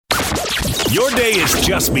Your day has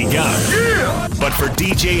just begun. Yeah! But for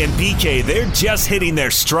DJ and PK, they're just hitting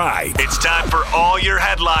their stride. It's time for all your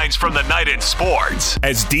headlines from the night in sports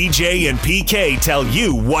as DJ and PK tell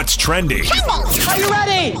you what's trending. Are you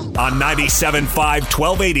ready? On 97.5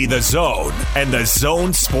 1280 The Zone and The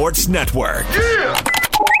Zone Sports Network. Yeah!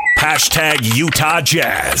 Hashtag Utah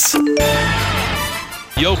Jazz.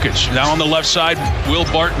 Jokic now on the left side. Will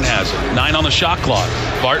Barton has it. 9 on the shot clock.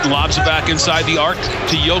 Barton lobs it back inside the arc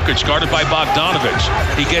to Jokic, guarded by Bogdanovic.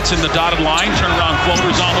 He gets in the dotted line. Turnaround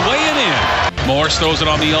floaters on the way and in. Morris throws it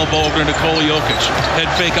on the elbow over to Nikola Jokic.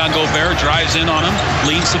 Head fake on Gobert. Drives in on him.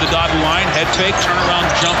 Leans to the dotted line. Head fake. Turnaround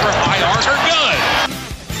jumper. High archer. Good.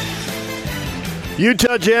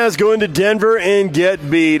 Utah Jazz go into Denver and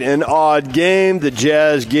get beat. An odd game. The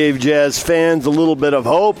Jazz gave Jazz fans a little bit of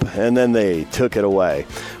hope, and then they took it away.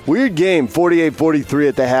 Weird game, 48-43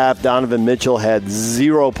 at the half. Donovan Mitchell had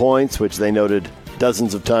 0 points, which they noted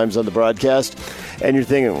dozens of times on the broadcast. And you're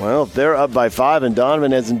thinking, well, if they're up by 5 and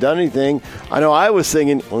Donovan hasn't done anything. I know I was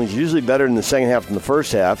thinking, well, he's usually better in the second half than the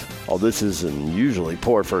first half. Oh, this is a usually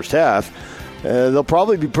poor first half. They'll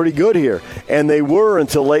probably be pretty good here. And they were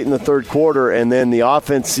until late in the third quarter, and then the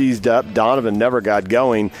offense seized up. Donovan never got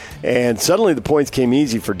going, and suddenly the points came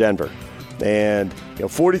easy for Denver. And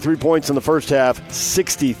 43 points in the first half,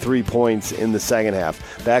 63 points in the second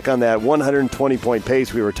half. Back on that 120-point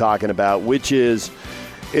pace we were talking about, which is,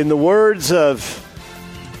 in the words of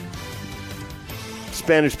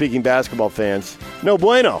Spanish-speaking basketball fans, no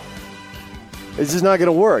bueno. This is not going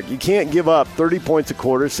to work. You can't give up 30 points a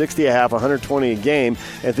quarter, 60 a half, 120 a game,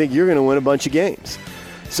 and think you're going to win a bunch of games.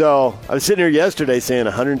 So I was sitting here yesterday saying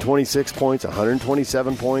 126 points,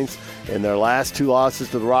 127 points in their last 2 losses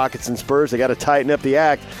to the Rockets and Spurs. They got to tighten up the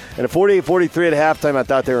act. And at 48-43 at halftime, I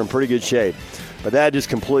thought they were in pretty good shape. But that just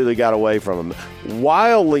completely got away from them.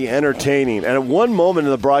 Wildly entertaining. And at one moment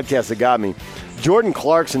in the broadcast that got me, Jordan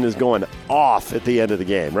Clarkson is going off at the end of the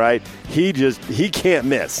game, right? He can't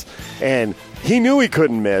miss. And he knew he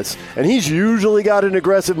couldn't miss, and he's usually got an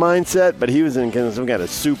aggressive mindset, but he was in some kind of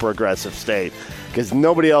super aggressive state because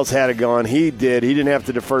nobody else had it going. He did. He didn't have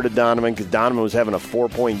to defer to Donovan because Donovan was having a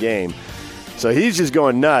 4-point game. So he's just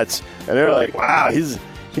going nuts, and they're like, wow, he's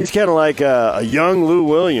kind of like a young Lou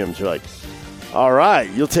Williams. You're like, all right,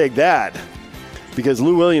 you'll take that because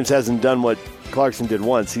Lou Williams hasn't done what Clarkson did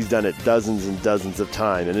once. He's done it dozens and dozens of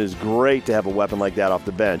times, and it is great to have a weapon like that off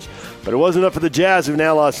the bench. But it wasn't enough for the Jazz, who've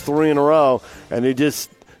now lost 3 in a row, and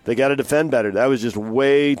they got to defend better. That was just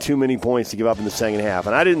way too many points to give up in the second half,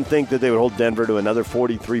 and I didn't think that they would hold Denver to another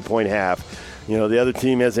 43-point half. The other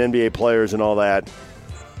team has NBA players and all that.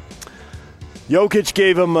 Jokic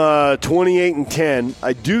gave them 28 and 10.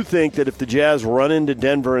 I do think that if the Jazz run into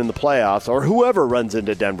Denver in the playoffs, or whoever runs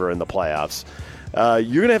into Denver in the playoffs,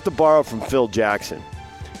 you're going to have to borrow from Phil Jackson.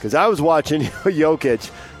 Because I was watching Jokic,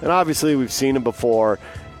 and obviously we've seen him before,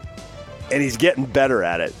 and he's getting better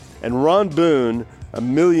at it. And Ron Boone, a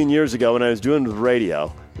million years ago when I was doing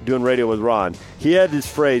radio with Ron, he had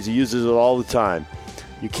this phrase, he uses it all the time.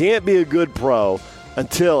 You can't be a good pro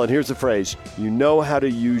until, and here's the phrase, you know how to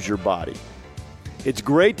use your body. It's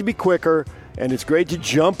great to be quicker, and it's great to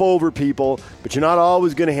jump over people, but you're not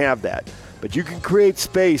always going to have that. But you can create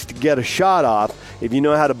space to get a shot off if you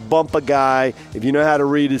know how to bump a guy, if you know how to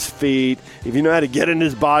read his feet, if you know how to get in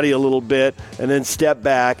his body a little bit and then step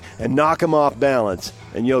back and knock him off balance.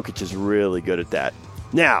 And Jokic is really good at that.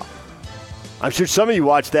 Now, I'm sure some of you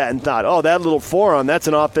watched that and thought, oh, that little forearm, that's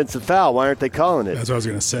an offensive foul. Why aren't they calling it? That's what I was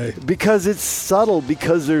going to say. Because it's subtle,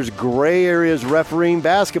 because there's gray areas refereeing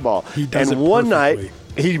basketball. He does and it one perfectly. night,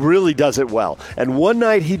 he really does it well. And one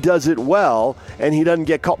night he does it well, and he doesn't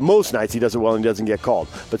get called. Most nights he does it well and he doesn't get called.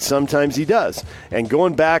 But sometimes he does. And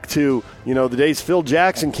going back to, the days Phil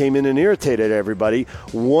Jackson came in and irritated everybody,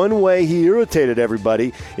 one way he irritated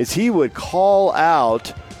everybody is he would call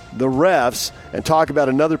out the refs and talk about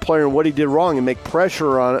another player and what he did wrong and put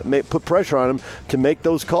pressure on him to make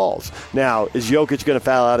those calls. Now, is Jokic going to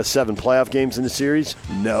foul out of 7 playoff games in the series?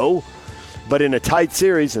 No. But in a tight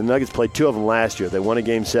series, and the Nuggets played 2 of them last year. They won a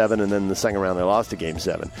Game 7, and then in the second round they lost a Game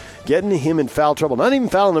 7. Getting him in foul trouble, not even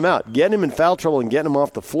fouling him out, getting him in foul trouble and getting him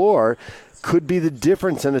off the floor could be the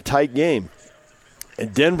difference in a tight game.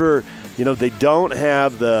 And Denver, they don't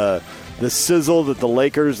have the sizzle that the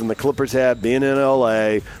Lakers and the Clippers have being in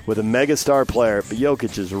L.A. with a megastar player. But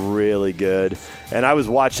Jokic is really good. And I was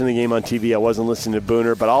watching the game on TV. I wasn't listening to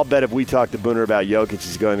Booner, but I'll bet if we talk to Booner about Jokic,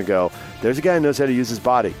 he's going to go, there's a guy who knows how to use his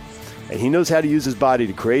body. And he knows how to use his body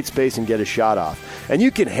to create space and get a shot off. And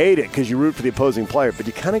you can hate it because you root for the opposing player, but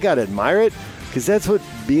you kind of got to admire it because that's what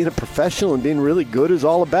being a professional and being really good is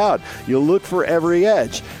all about. You look for every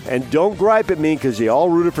edge. And don't gripe at me because you all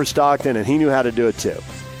rooted for Stockton, and he knew how to do it too.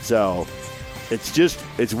 So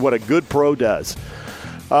it's what a good pro does.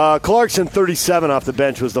 Clarkson, 37 off the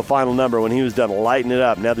bench was the final number when he was done lighting it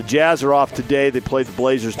up. Now, the Jazz are off today. They play the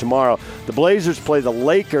Blazers tomorrow. The Blazers play the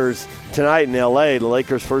Lakers tonight in L.A., the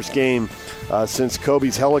Lakers' first game since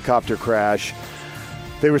Kobe's helicopter crash.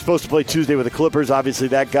 They were supposed to play Tuesday with the Clippers. Obviously,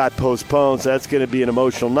 that got postponed, so that's going to be an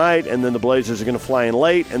emotional night. And then the Blazers are going to fly in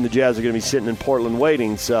late, and the Jazz are going to be sitting in Portland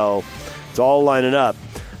waiting. So it's all lining up.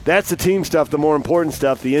 That's the team stuff, the more important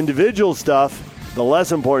stuff. The individual stuff, the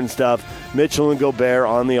less important stuff, Mitchell and Gobert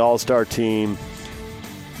on the All-Star team.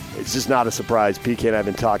 It's just not a surprise. PK and I have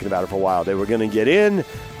been talking about it for a while. They were going to get in.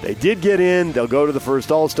 They did get in. They'll go to the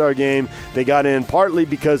first All-Star game. They got in partly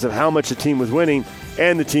because of how much the team was winning,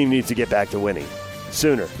 and the team needs to get back to winning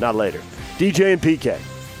sooner, not later. DJ and PK.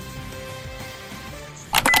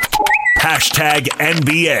 Hashtag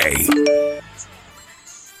NBA.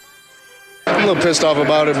 I'm a little pissed off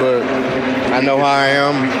about it, but I know how I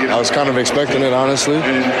am. I was kind of expecting it, honestly.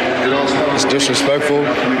 It's disrespectful,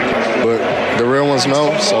 but the real ones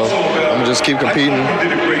know, so I'm going to just keep competing. And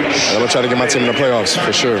I'm going to try to get my team in the playoffs,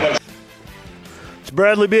 for sure. It's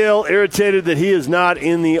Bradley Beal, irritated that he is not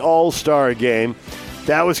in the All-Star game.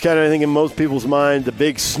 That was kind of, I think, in most people's mind, the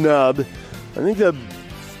big snub. I think the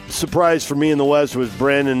surprise for me in the West was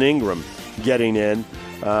Brandon Ingram getting in.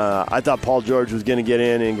 I thought Paul George was going to get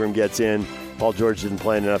in. Ingram gets in. Paul George didn't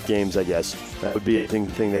play in enough games, I guess. That would be a thing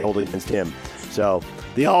they hold against him. So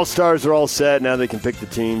the All-Stars are all set. Now they can pick the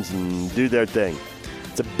teams and do their thing.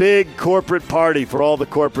 It's a big corporate party for all the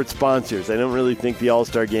corporate sponsors. I don't really think the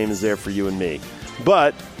All-Star game is there for you and me.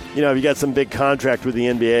 But, you know, if you got some big contract with the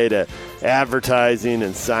NBA to advertising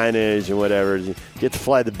and signage and whatever, you get to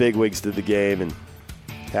fly the bigwigs to the game and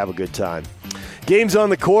have a good time. Games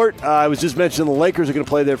on the court. I was just mentioning the Lakers are going to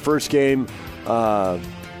play their first game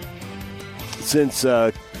since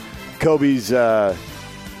Kobe's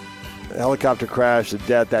helicopter crash, the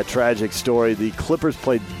death, that tragic story. The Clippers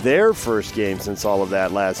played their first game since all of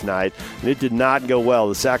that last night, and it did not go well.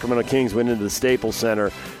 The Sacramento Kings went into the Staples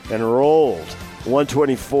Center and rolled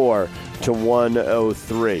 124 to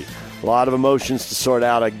 103. A lot of emotions to sort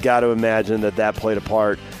out. I got to imagine that played a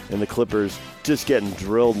part in the Clippers just getting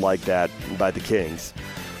drilled like that by the Kings.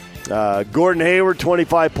 Gordon Hayward,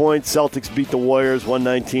 25 points. Celtics beat the Warriors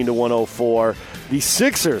 119 to 104. The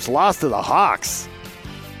Sixers lost to the Hawks.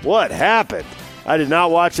 What happened? I did not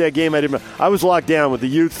watch that game. I was locked down with the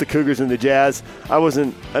Utes, the Cougars, and the Jazz. I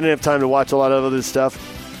didn't have time to watch a lot of other stuff.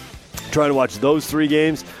 Trying to watch those three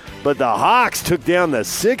games. But the Hawks took down the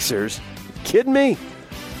Sixers. Kidding me?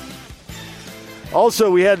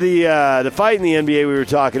 Also, we had the fight in the NBA we were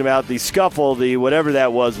talking about, the scuffle, the whatever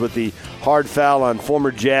that was with the hard foul on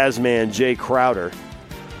former Jazz man Jay Crowder.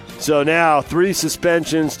 So now 3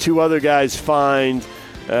 suspensions, 2 other guys fined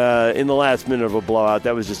in the last minute of a blowout.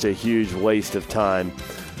 That was just a huge waste of time.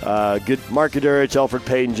 Mark Guduric, Elfrid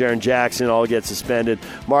Payton, Jaren Jackson all get suspended.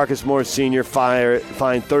 Marcus Morris Sr. fined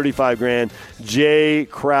 $35,000. Jay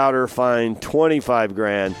Crowder fined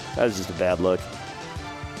 $25,000. That was just a bad look.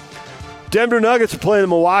 Denver Nuggets are playing the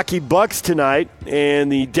Milwaukee Bucks tonight, and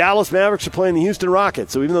the Dallas Mavericks are playing the Houston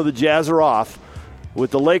Rockets. So even though the Jazz are off,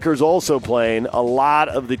 with the Lakers also playing, a lot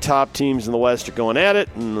of the top teams in the West are going at it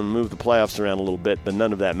and move the playoffs around a little bit, but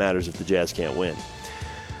none of that matters if the Jazz can't win.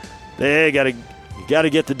 They got to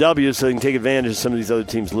get the W so they can take advantage of some of these other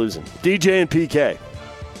teams losing. DJ and PK.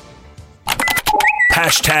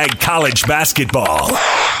 Hashtag college basketball.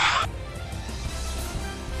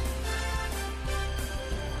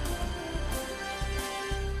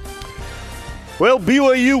 Well,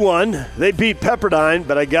 BYU won. They beat Pepperdine,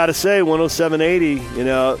 but I got to say, 107-80, you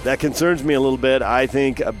know, that concerns me a little bit. I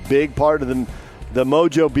think a big part of the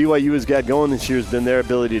mojo BYU has got going this year has been their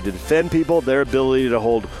ability to defend people, their ability to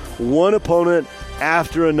hold one opponent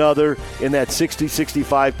after another in that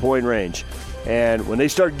 60-65 point range. And when they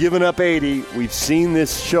start giving up 80, we've seen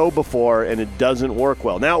this show before, and it doesn't work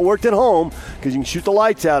well. Now, it worked at home because you can shoot the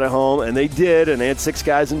lights out at home, and they did, and they had 6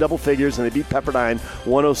 guys in double figures, and they beat Pepperdine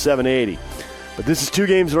 107-80. But this is 2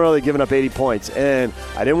 games in a row they've given up 80 points. And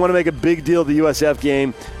I didn't want to make a big deal of the USF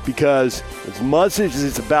game because as much as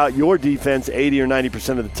it's about your defense 80 or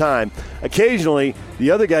 90% of the time, occasionally the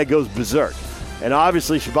other guy goes berserk. And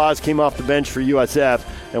obviously Shabazz came off the bench for USF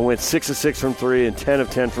and went 6 of 6 from 3 and 10 of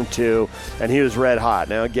 10 from 2, and he was red hot.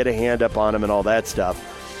 Now get a hand up on him and all that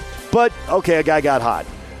stuff. But, okay, a guy got hot.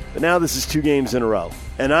 But now this is 2 games in a row.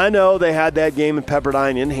 And I know they had that game in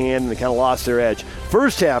Pepperdine in hand and they kind of lost their edge.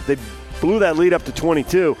 First half, they blew that lead up to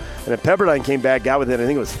 22, and then Pepperdine came back, got within, I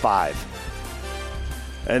think it was 5.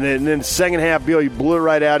 And then second half, BYU blew it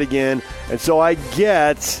right out again. And so I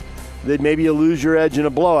get that maybe you lose your edge in a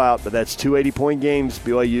blowout, but that's 2 80-point games.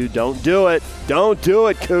 BYU, don't do it. Don't do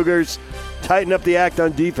it, Cougars. Tighten up the act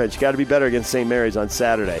on defense. You got to be better against St. Mary's on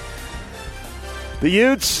Saturday. The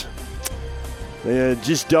Utes, they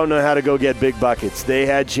just don't know how to go get big buckets. They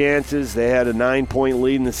had chances. They had a 9-point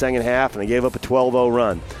lead in the second half, and they gave up a 12-0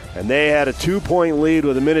 run. And they had a 2-point lead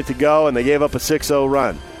with a minute to go, and they gave up a 6-0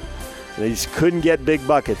 run. They just couldn't get big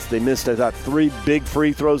buckets. They missed, I thought, 3 big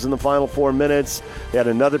free throws in the final 4 minutes. They had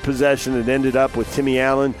another possession that ended up with Timmy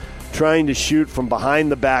Allen trying to shoot from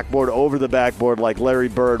behind the backboard over the backboard like Larry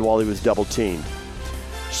Bird while he was double-teamed.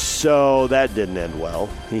 So that didn't end well.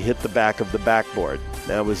 He hit the back of the backboard.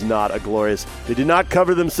 That was not a glorious. They did not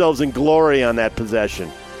cover themselves in glory on that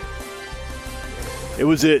possession. It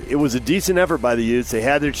was a decent effort by the Utes. They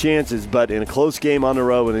had their chances, but in a close game on the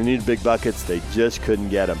road when they needed big buckets, they just couldn't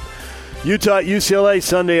get them. Utah at UCLA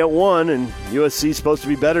Sunday at 1, and USC is supposed to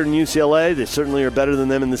be better than UCLA. They certainly are better than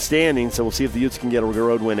them in the standings, so we'll see if the Utes can get a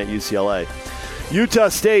road win at UCLA. Utah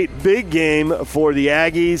State, big game for the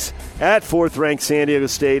Aggies at 4th-ranked San Diego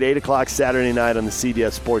State, 8 o'clock Saturday night on the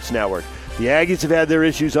CBS Sports Network. The Aggies have had their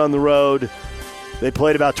issues on the road. They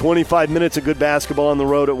played about 25 minutes of good basketball on the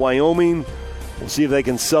road at Wyoming. We'll see if they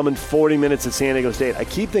can summon 40 minutes at San Diego State. I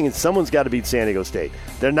keep thinking someone's got to beat San Diego State.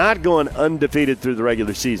 They're not going undefeated through the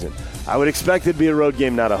regular season. I would expect it to be a road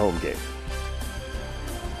game, not a home game.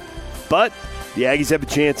 But the Aggies have a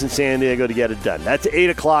chance in San Diego to get it done. That's 8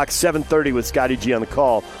 o'clock, 7:30 with Scotty G on the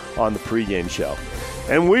call on the pregame show.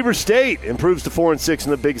 And Weber State improves to 4-6 in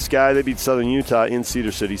the Big Sky. They beat Southern Utah in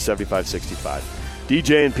Cedar City 75-65.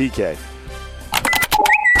 DJ and PK.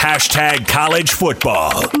 Hashtag college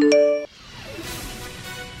football.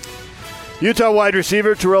 Utah wide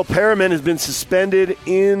receiver Terrell Perriman has been suspended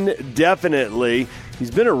indefinitely. He's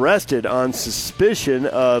been arrested on suspicion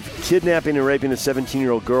of kidnapping and raping a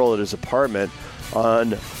 17-year-old girl at his apartment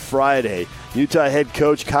on Friday. Utah head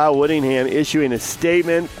coach Kyle Whittingham issuing a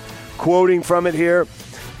statement, quoting from it here.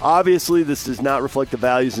 Obviously, this does not reflect the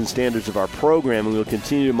values and standards of our program, and we will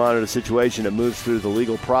continue to monitor the situation that moves through the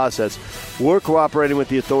legal process. We're cooperating with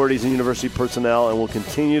the authorities and university personnel, and will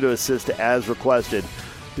continue to assist as requested.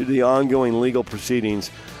 Due to the ongoing legal proceedings,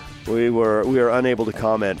 we are unable to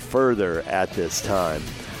comment further at this time.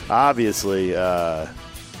 Obviously,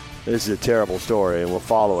 this is a terrible story, and we'll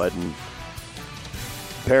follow it. And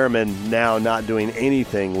Perriman now not doing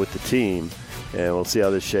anything with the team, and we'll see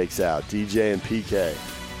how this shakes out. DJ and PK.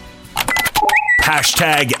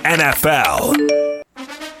 Hashtag NFL.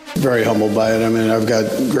 Very humbled by it. I mean, I've got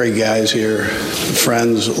great guys here,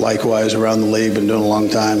 friends likewise around the league, been doing a long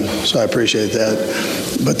time, so I appreciate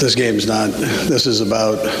that. But this game's not. This is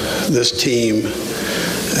about this team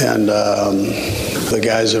and the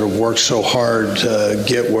guys that have worked so hard to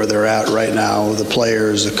get where they're at right now, the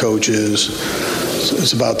players, the coaches.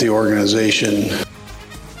 It's about the organization.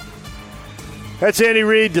 That's Andy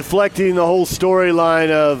Reid deflecting the whole storyline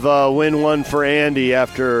of win one for Andy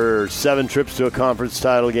after 7 trips to a conference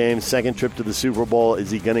title game, 2nd trip to the Super Bowl. Is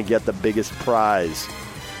he going to get the biggest prize?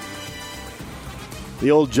 The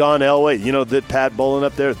old John Elway, you know, that Pat Bowlen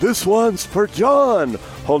up there, this one's for John,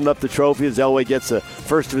 holding up the trophy as Elway gets the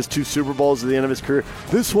first of his 2 Super Bowls at the end of his career.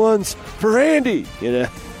 This one's for Andy. You know,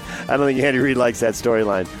 I don't think Andy Reid likes that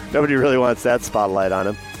storyline. Nobody really wants that spotlight on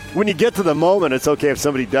him. When you get to the moment, it's okay if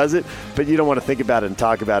somebody does it, but you don't want to think about it and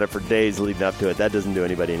talk about it for days leading up to it. That doesn't do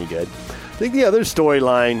anybody any good. I think the other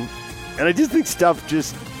storyline, and I just think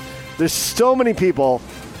there's so many people,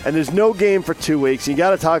 and there's no game for 2 weeks. You got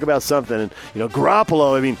to talk about something. And, you know,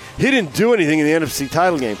 Garoppolo, I mean, he didn't do anything in the NFC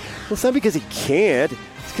title game. Well, it's not because he can't.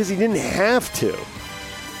 It's because he didn't have to.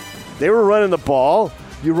 They were running the ball.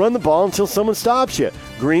 You run the ball until someone stops you.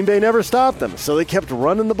 Green Bay never stopped them, so they kept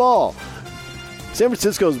running the ball. San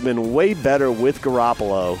Francisco's been way better with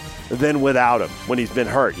Garoppolo than without him when he's been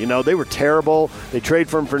hurt. You know, they were terrible. They trade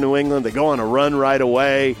for him for New England. They go on a run right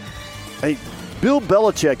away. Bill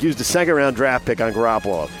Belichick used a 2nd-round draft pick on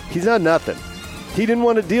Garoppolo. He's not nothing. He didn't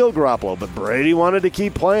want to deal Garoppolo, but Brady wanted to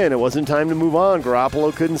keep playing. It wasn't time to move on.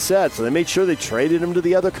 Garoppolo couldn't set, so they made sure they traded him to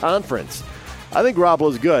the other conference. I think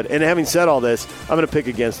Garoppolo's good. And having said all this, I'm going to pick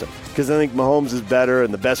against him because I think Mahomes is better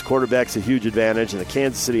and the best quarterback's a huge advantage, and the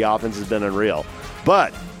Kansas City offense has been unreal.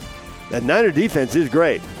 But that Niner defense is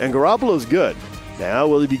great, and Garoppolo's good. Now,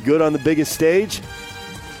 will he be good on the biggest stage?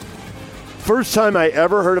 First time I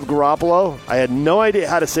ever heard of Garoppolo, I had no idea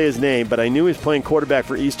how to say his name, but I knew he was playing quarterback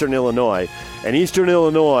for Eastern Illinois. And Eastern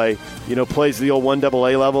Illinois, you know, plays the old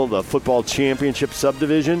 1AA level, the football championship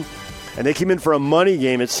subdivision. And they came in for a money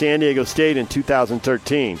game at San Diego State in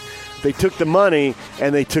 2013. They took the money,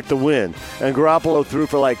 and they took the win. And Garoppolo threw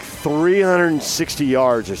for like 360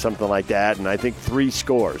 yards or something like that, and I think 3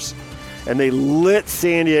 scores. And they lit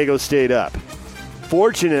San Diego State up.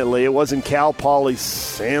 Fortunately, it wasn't Cal Poly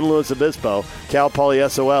San Luis Obispo. Cal Poly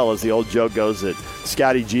SOL, as the old joke goes, that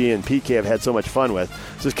Scotty G and PK have had so much fun with.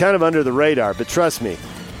 So it's kind of under the radar. But trust me,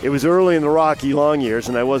 it was early in the Rocky Long years,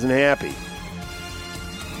 and I wasn't happy.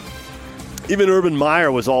 Even Urban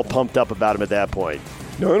Meyer was all pumped up about him at that point.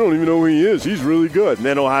 No, I don't even know who he is. He's really good. And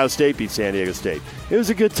then Ohio State beat San Diego State. It was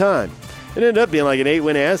a good time. It ended up being like an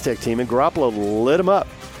 8-win Aztec team, and Garoppolo lit him up.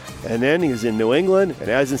 And then he was in New England, and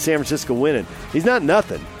now he's in San Francisco winning. He's not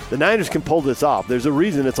nothing. The Niners can pull this off. There's a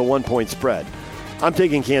reason it's a 1-point spread. I'm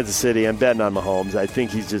taking Kansas City. I'm betting on Mahomes. I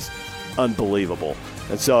think he's just unbelievable.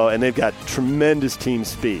 And they've got tremendous team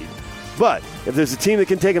speed. But if there's a team that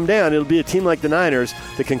can take them down, it'll be a team like the Niners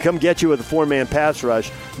that can come get you with a 4-man pass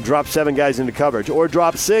rush, drop 7 guys into coverage, or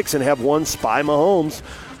drop 6 and have one spy Mahomes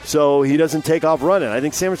so he doesn't take off running. I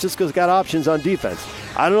think San Francisco's got options on defense.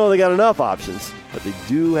 I don't know if they got enough options, but they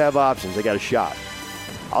do have options. They got a shot.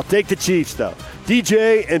 I'll take the Chiefs, though.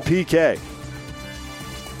 DJ and PK.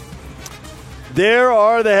 There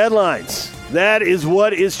are the headlines. That is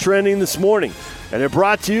what is trending this morning. And they're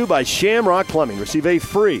brought to you by Shamrock Plumbing. Receive a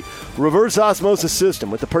free reverse osmosis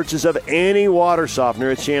system with the purchase of any water softener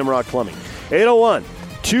at Shamrock Plumbing.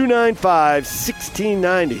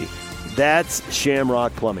 801-295-1690. That's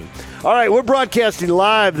Shamrock Plumbing. All right, we're broadcasting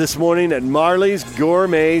live this morning at Marley's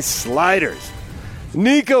Gourmet Sliders.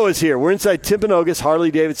 Nico is here. We're inside Timpanogos,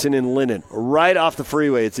 Harley-Davidson in Linden, right off the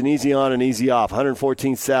freeway. It's an easy on and easy off,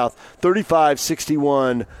 114 South,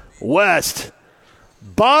 3561 West.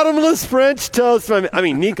 Bottomless French toast.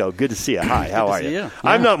 Nico, good to see you. Hi, how are you? Yeah.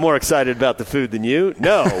 I'm not more excited about the food than you.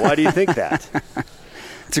 No, why do you think that?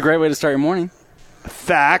 It's a great way to start your morning.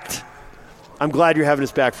 Fact. I'm glad you're having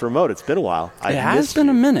us back for remote. It's been a while. It has been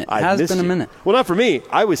a minute. It has been a minute. Well, not for me.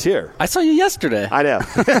 I was here. I saw you yesterday. I know.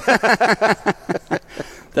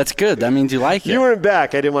 That's good. That means you like it. You weren't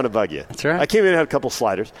back. I didn't want to bug you. That's right. I came in and had a couple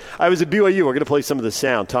sliders. I was at BYU. We're going to play some of the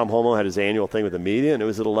sound. Tom Homo had his annual thing with the media, and it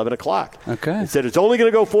was at 11 o'clock. Okay. He said it's only going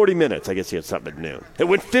to go 40 minutes. I guess he had something at noon. It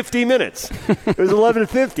went 50 minutes. It was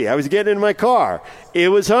 11:50. I was getting in my car. It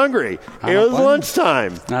was hungry. It was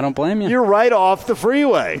lunchtime. I don't blame you. You're right off the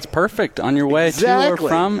freeway. It's perfect on your way to or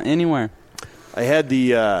from anywhere. I had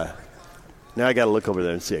the now I got to look over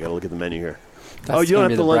there and see. I got to look at the menu here. That's you don't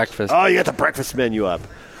have the lunch. breakfast. Oh, you got the breakfast menu up.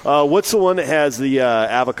 What's the one that has the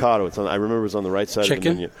avocado? I remember it was on the right side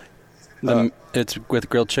chicken? of the menu. It's with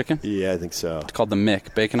grilled chicken? Yeah, I think so. It's called the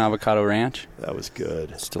Mick, Bacon Avocado Ranch. That was good.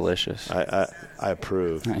 It's delicious. I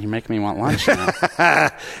approve. You're making me want lunch now.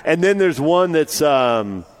 And then there's one that's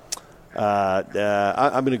I'm going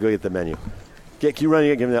to go get the menu. Can you run?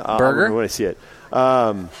 Give me the burger when I see it.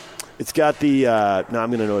 It's got the. I'm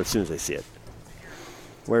going to know as soon as I see it.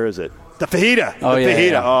 Where is it? The fajita. Oh, the yeah,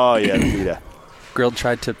 fajita. yeah. Oh, yeah, the fajita. Grilled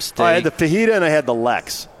tri-tip steak. I had the fajita and I had the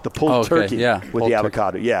Lex, the pulled turkey with pulled the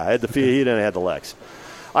avocado. Yeah, I had the fajita and I had the Lex.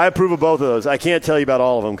 I approve of both of those. I can't tell you about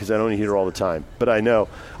all of them because I don't eat here all the time, but I know.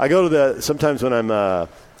 I go to sometimes when I'm I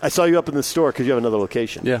saw you up in the store because you have another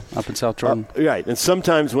location. Yeah, up in South Jordan. Right, and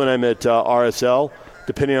sometimes when I'm at RSL,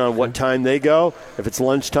 depending on what time they go, if it's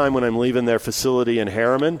lunchtime when I'm leaving their facility in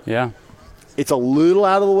Harriman, it's a little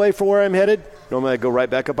out of the way from where I'm headed. Normally I go right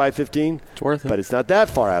back up I-15. It's worth it. But it's not that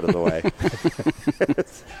far out of the way.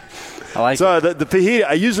 I like it. So the fajita,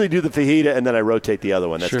 I usually do the fajita and then I rotate the other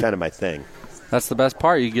one. That's kind of my thing. That's the best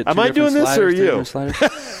part. You get Am I doing this or you? I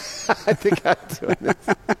think I'm doing this.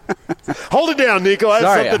 Hold it down, Nico. I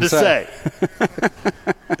have something to say.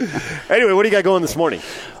 Anyway, what do you got going this morning?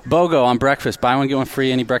 BOGO on breakfast. Buy one, get one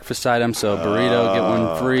free. Any breakfast item. So burrito, get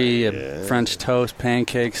one free. French toast,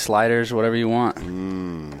 pancakes, sliders, whatever you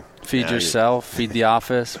want. Feed yourself. Feed the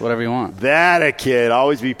office. Whatever you want. That a kid.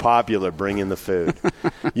 Always be popular. Bring in the food.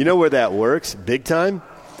 You know where that works big time?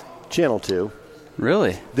 Channel 2.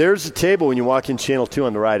 Really? There's a table when you walk in Channel 2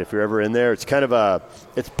 on the right, if you're ever in there. It's kind of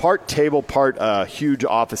it's part table, part huge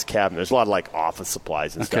office cabinet. There's a lot of like office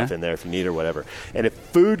supplies and stuff in there if you need or whatever. And if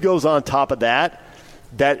food goes on top of that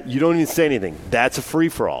you don't even say anything. That's a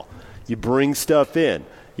free-for-all. You bring stuff in.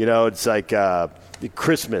 You know, it's like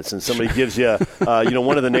Christmas and somebody gives you,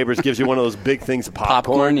 one of the neighbors gives you one of those big things of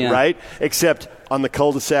popcorn, right? Except on the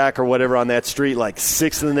cul-de-sac or whatever on that street, like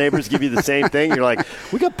 6 of the neighbors give you the same thing. You're like,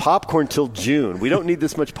 we got popcorn till June. We don't need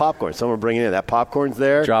this much popcorn. Someone bringing in that popcorn's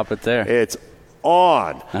there. Drop it there. It's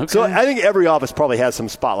on. Okay. So I think every office probably has some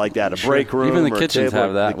spot like that, a break room. Even the or kitchens table.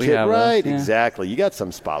 have that. We have right, exactly. You got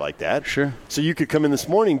some spot like that. Sure. So you could come in this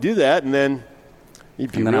morning, do that, and then,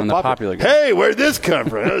 And then I'm the popular guy. Hey, where'd this come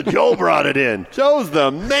from? Joe brought it in. Joe's the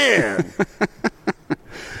man.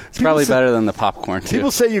 It's probably better than the popcorn, too.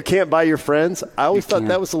 People say you can't buy your friends. I always thought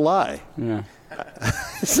that was a lie. Yeah.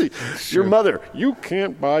 See, your mother, you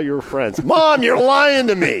can't buy your friends. Mom, you're lying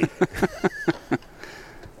to me.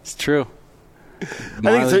 It's true.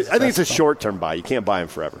 I think it's a short-term buy. You can't buy them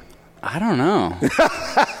forever. I don't know.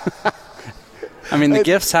 I mean, the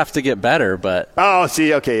gifts have to get better, but... Oh,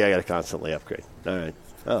 see, okay, I got to constantly upgrade. All right,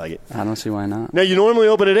 I like it. I don't see why not. Now, you normally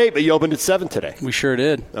open at 8, but you opened at 7 today. We sure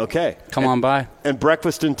did. Okay. Come on by. And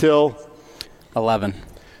breakfast until? 11.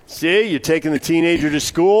 See, you're taking the teenager to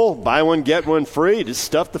school, buy one, get one free. Just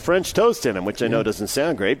stuff the French toast in them, which I know doesn't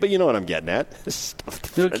sound great, but you know what I'm getting at.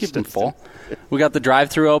 It'll keep them full. We got the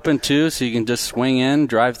drive-thru open, too, so you can just swing in,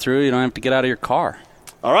 drive through. You don't have to get out of your car.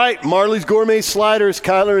 All right, Marley's Gourmet Sliders.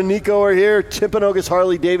 Kyler and Nico are here. Timpanogos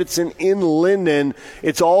Harley-Davidson in Linden.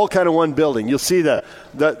 It's all kind of one building. You'll see the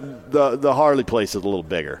Harley place is a little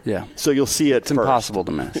bigger. Yeah. So you'll see it It's impossible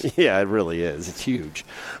to miss. Yeah, it really is. It's huge.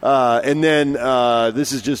 And then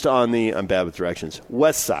this is just on the, I'm bad with directions,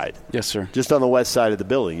 west side. Yes, sir. Just on the west side of the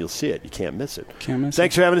building. You'll see it. You can't miss it. Can't miss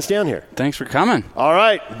Thanks for having us down here. Thanks for coming. All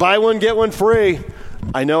right. Buy one, get one free.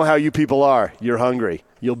 I know how you people are. You're hungry.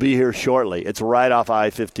 You'll be here shortly. It's right off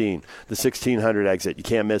I-15, the 1600 exit. You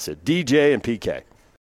can't miss it. DJ and PK.